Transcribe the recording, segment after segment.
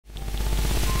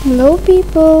Hello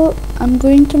people, I'm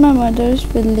going to my mother's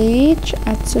village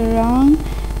at Tsirang,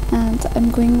 and I'm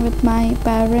going with my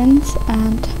parents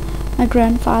and my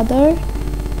grandfather,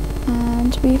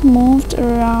 and we've moved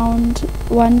around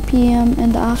 1 p.m.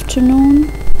 in the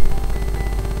afternoon.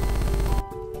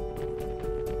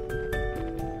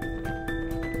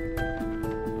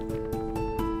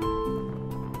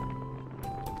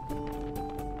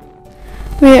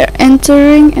 We're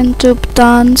entering into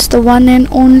Bhutan's the one and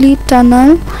only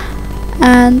tunnel,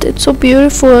 and it's so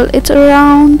beautiful. It's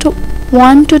around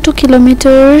 1 to 2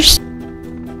 kilometers.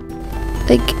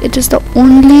 Like, it is the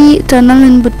only tunnel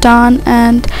in Bhutan,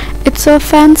 and it's so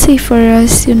fancy for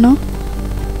us, you know.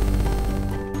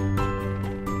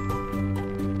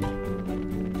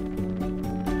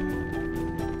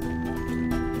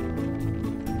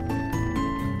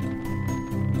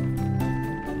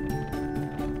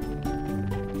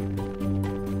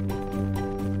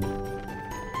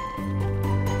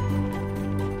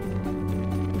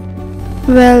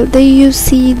 Well, there you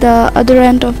see the other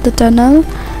end of the tunnel,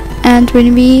 and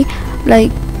when we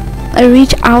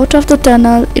reach out of the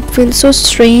tunnel, it feels so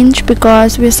strange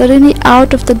because we're suddenly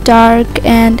out of the dark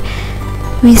and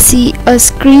we see a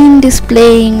screen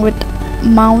displaying with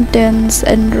mountains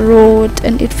and road,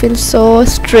 and it feels so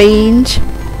strange.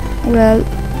 Well,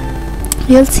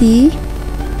 you'll see,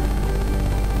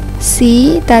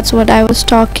 that's what I was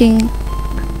talking.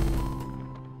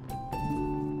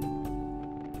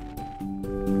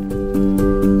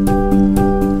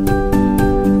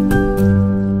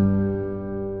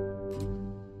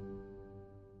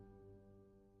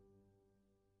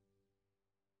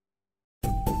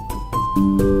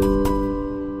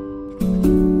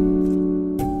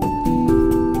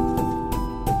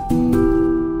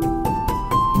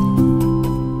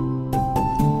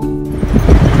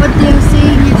 What they are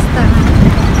saying is that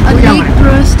a lake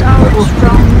burst out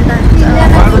from that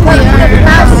lake,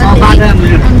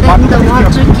 and then the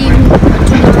water came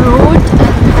to the road,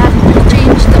 and that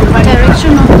changed the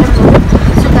direction of the road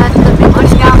so that the people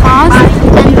can pass.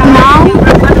 And now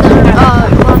the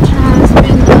water has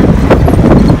been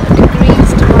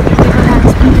decreased, water level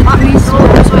has been decreased, so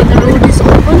the road is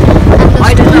open,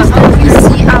 and the stones that we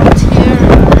see out here,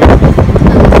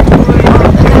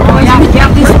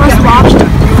 this was washed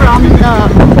from the,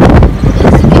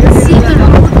 as you can see, the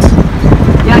road.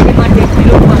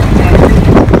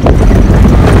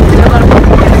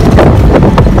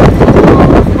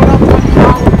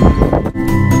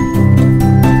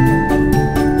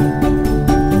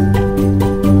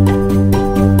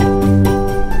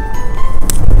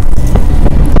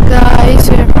 Guys,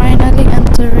 we are finally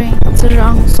entering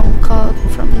Tsirang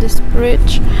from this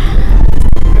bridge.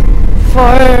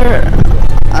 For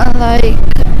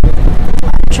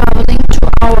traveling 2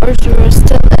 hours, we were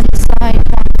still inside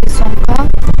Songkak,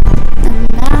 and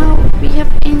now we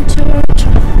have entered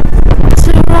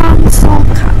Tsirang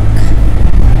Songkak.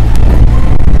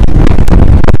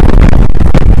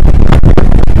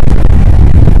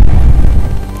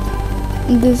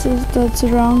 This is the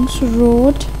Tsirang's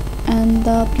road, and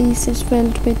the place is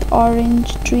filled with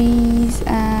orange trees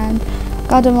and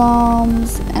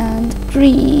cardamoms and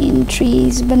green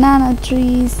trees, banana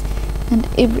trees, and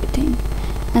everything.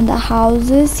 And the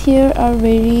houses here are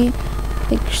very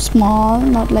small,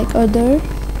 not like other.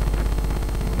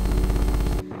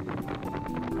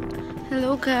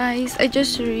 Hello guys, I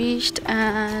just reached,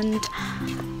 and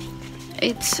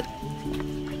it's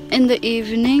in the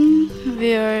evening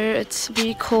where it's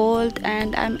very cold,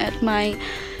 and I'm at my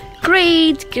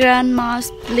great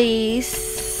grandma's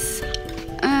place,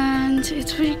 and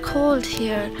it's very cold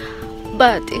here,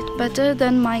 but it's better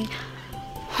than my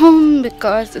home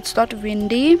because it's not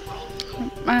windy.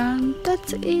 And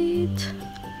that's it.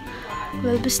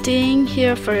 We'll be staying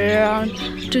here for around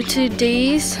 2-3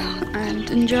 days and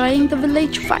enjoying the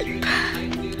village vibe.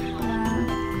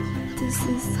 This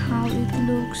is how it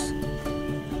looks.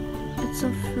 It's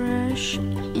so fresh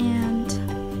and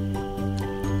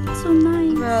so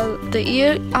nice. Well, the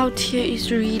air out here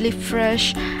is really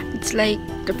fresh. It's like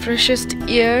the freshest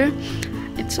air.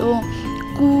 It's so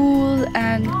cool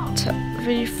and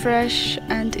very fresh,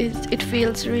 and it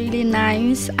feels really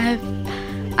nice. I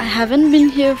haven't been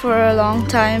here for a long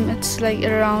time. It's like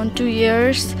around 2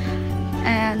 years,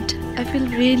 and I feel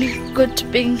really good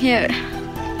being here.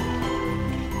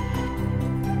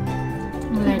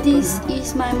 This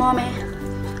is my mommy.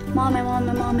 Mommy. Mommy,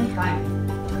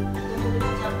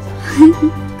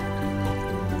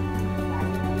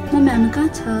 I'm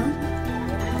gonna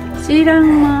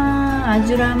Tsirangma,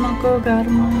 हजुरआमाको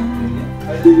घरमा.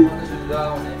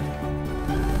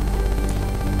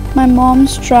 My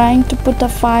mom's trying to put a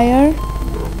fire.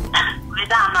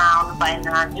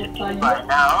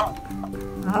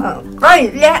 có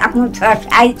lẽ ông thật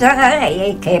ai cho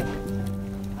ấy kịp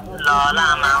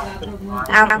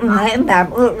ông nói bà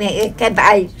bước đi cái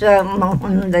bài cho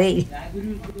mong đi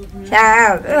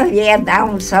sao vậy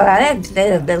ông sợ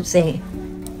từ được gì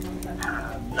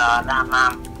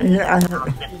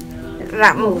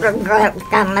làm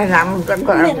càng này làm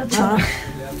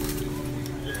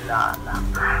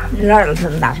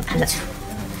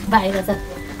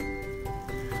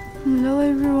Hello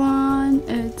everyone,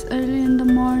 it's early in the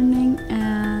morning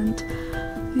and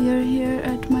we are here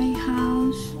at my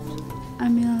house. I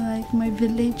mean like my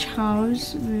village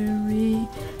house where we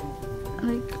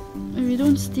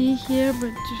don't stay here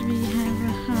but we have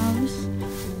a house,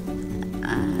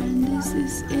 and this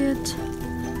is it.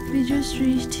 We just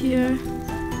reached here.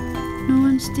 No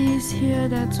one stays here,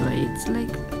 that's why it's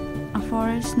like a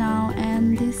forest now,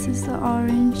 and this is the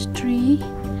orange tree.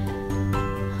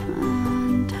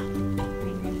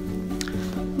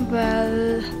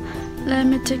 Well, let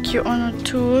me take you on a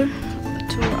tour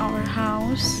to our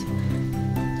house.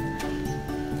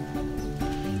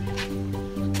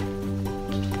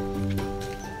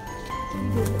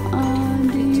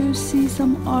 Do you see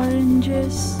some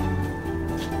oranges?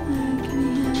 Like we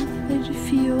have very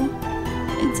few.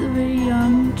 It's a very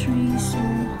young tree, so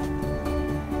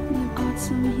we've got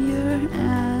some here,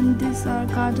 and these are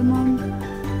cardamom.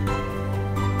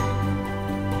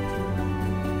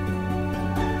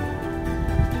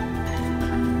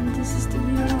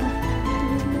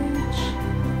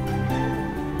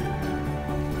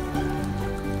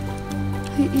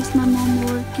 Here is my mom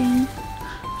working.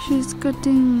 She's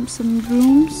cutting some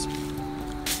brooms,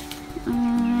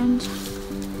 and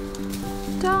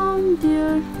down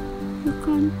there you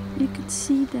can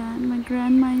see that my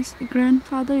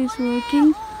grandfather is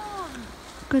working,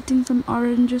 cutting some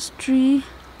orange trees.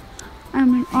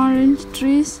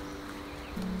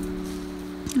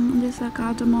 And this is a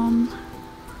cardamom,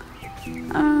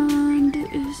 and this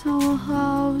is our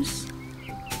house.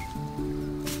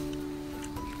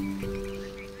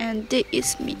 And there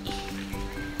is me.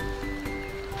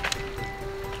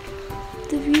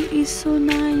 The view is so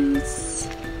nice.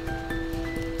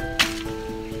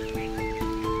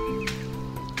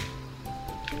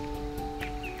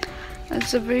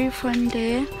 It's a very fun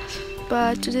day,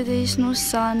 but today there is no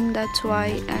sun, that's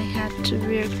why I had to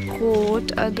wear a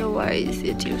coat, otherwise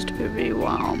it used to be very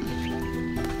warm.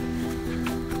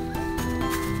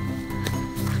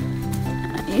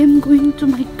 I am going to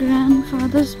my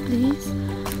grandfather's place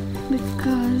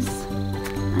because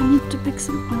I need to pick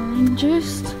some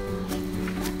oranges.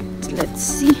 So let's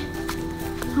see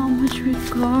how much we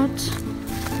got.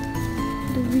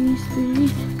 The way is very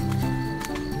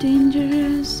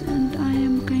dangerous and I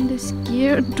am kind of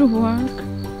scared to walk.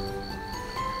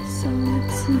 So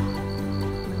let's see. I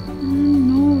don't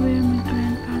know where my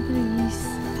grandfather is.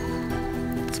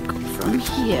 Let's go from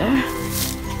here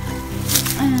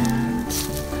and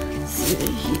see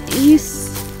where he is.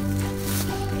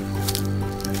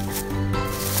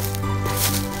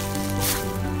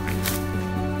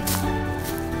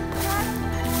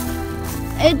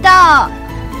 Eda,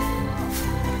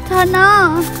 Tana.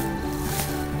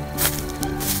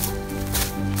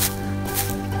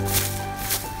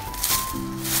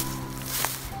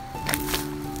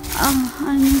 I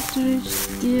need to reach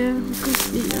there because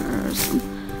there are some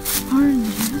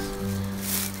oranges,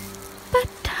 but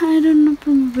I don't know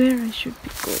from where I should be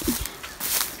going.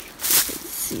 Let's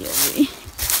see a way.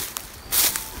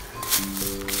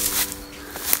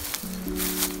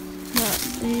 But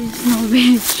there is no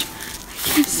way.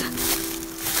 Yes.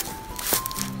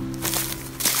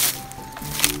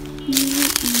 Here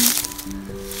is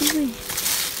the way.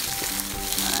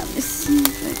 Let me see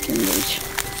if I can reach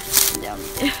down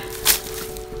there.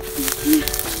 Here.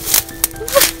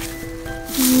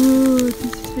 Oh, this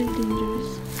is very dangerous.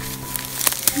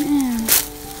 Man.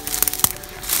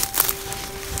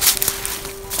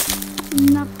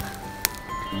 Nope.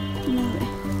 No way.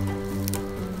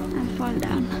 I fall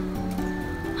down.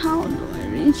 How do I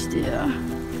reach there?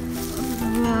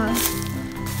 Well,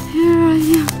 here I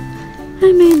am. I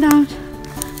made out.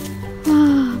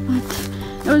 But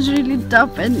it was really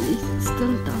tough and it's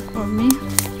still tough for me.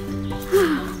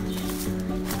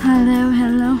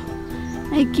 Hello.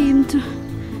 I came to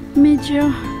meet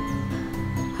you.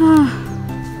 I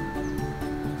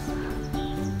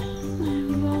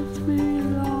walked very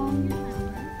long.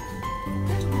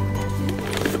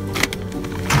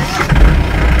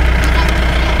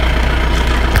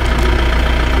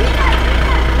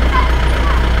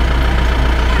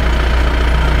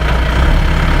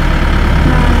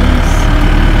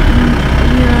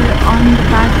 We are on the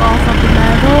back of a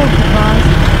Bolero because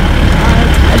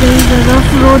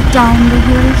road down the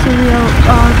hill, so we are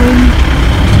going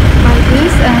by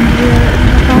this, and we are in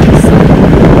the parks.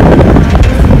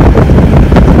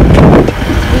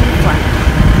 It's really fun.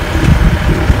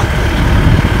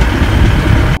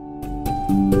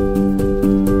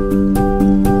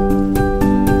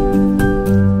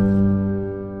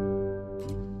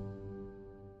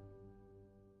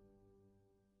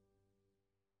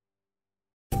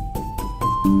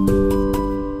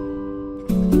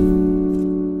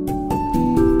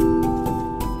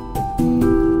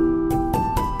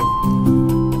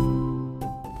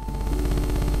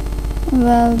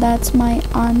 Well, that's my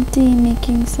auntie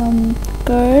making some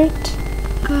curd.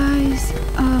 Guys,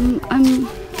 I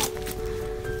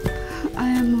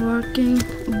am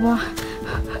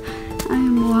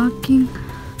walking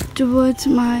towards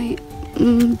my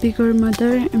bigger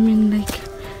mother. I mean, like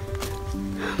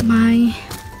my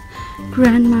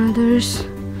grandmother's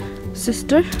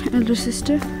sister, elder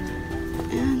sister,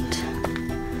 and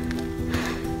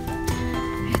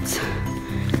it's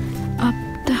up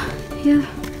the hill.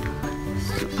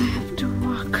 I have to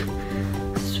walk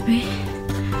this way.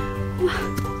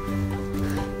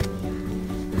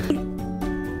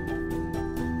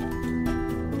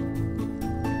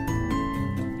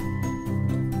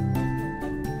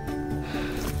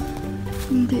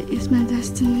 And there is my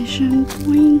destination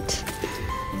point.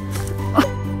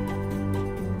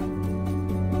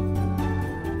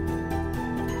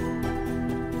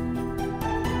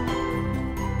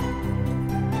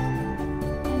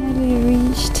 Finally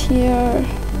reached here.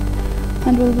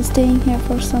 And we'll be staying here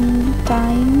for some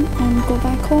time and go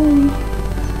back home.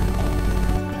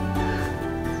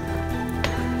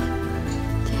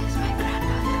 There's my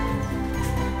grandmother.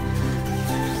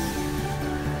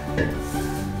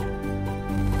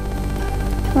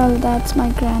 Well, that's my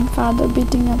grandfather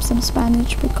beating up some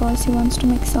Spanish because he wants to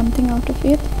make something out of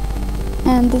it.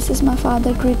 And this is my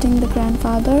father greeting the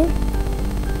grandfather.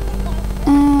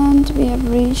 And we have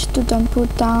reached to Dunpur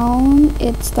town.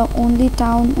 It's the only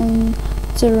town in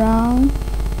Tsirang,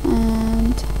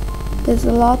 and there's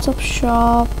lots of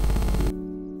shop.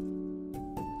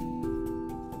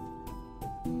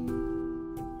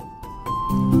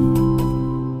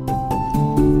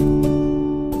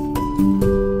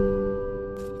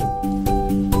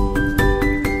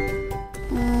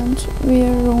 And we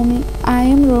are roaming. I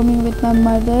am roaming with my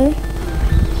mother.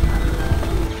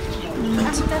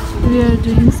 And we are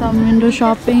doing some window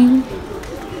shopping.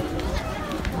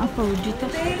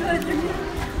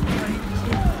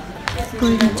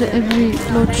 Going to every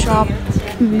clothes shop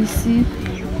we see.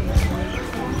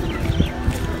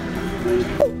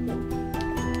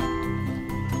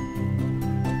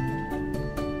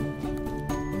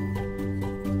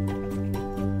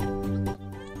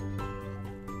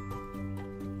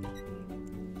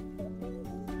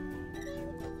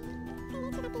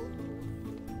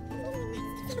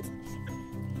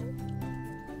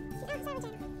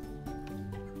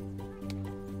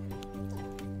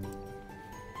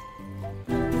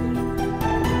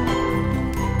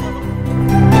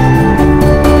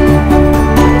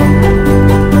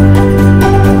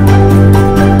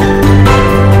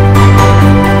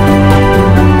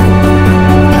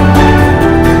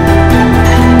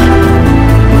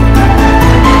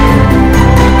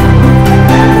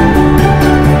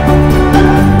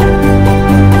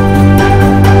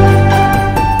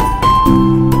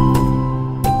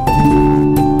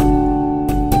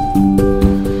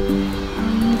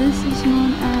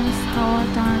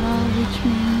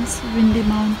 Windy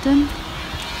mountain,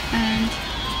 and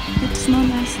it's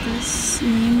known as this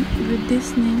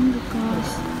name because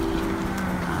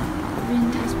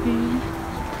wind is very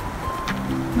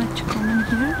much common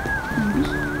here, maybe.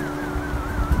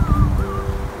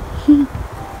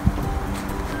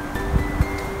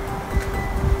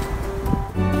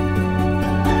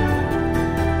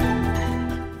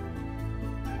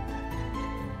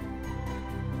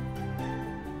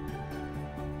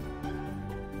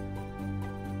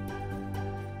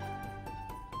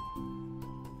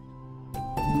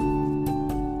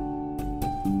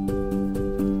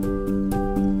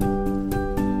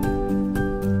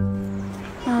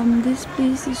 This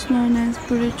place is known as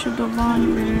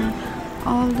Bhutan, where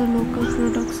all the local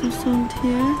products are sold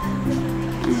here,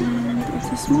 and it's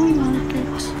a small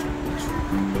market.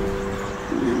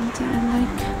 And I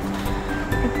like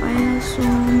papaya, so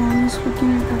mom is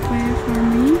cooking a papaya for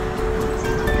me.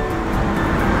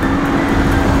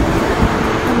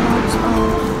 Lots of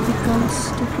pickles,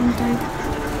 different types.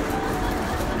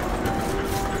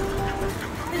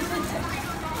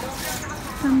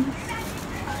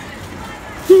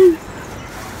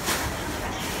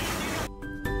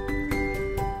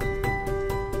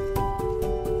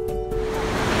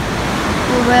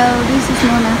 Well, this is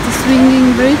known as the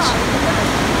swinging bridge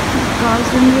because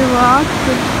when we walk,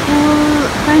 the pool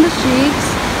kind of shakes.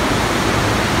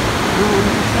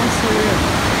 Professor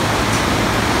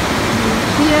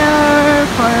here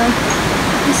for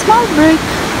a small break.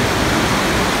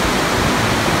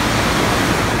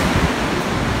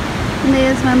 And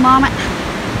there's my mama.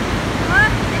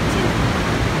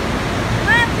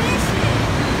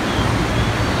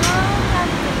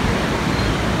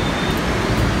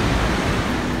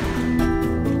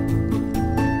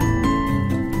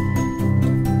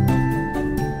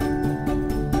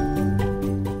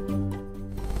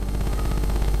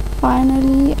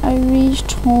 Finally, I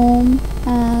reached home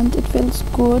and it feels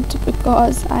good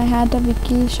because I had a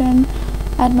vacation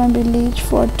at my village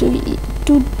for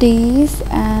two days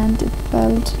and it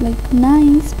felt like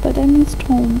nice, but I missed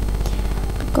home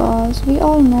because we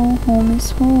all know home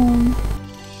is home.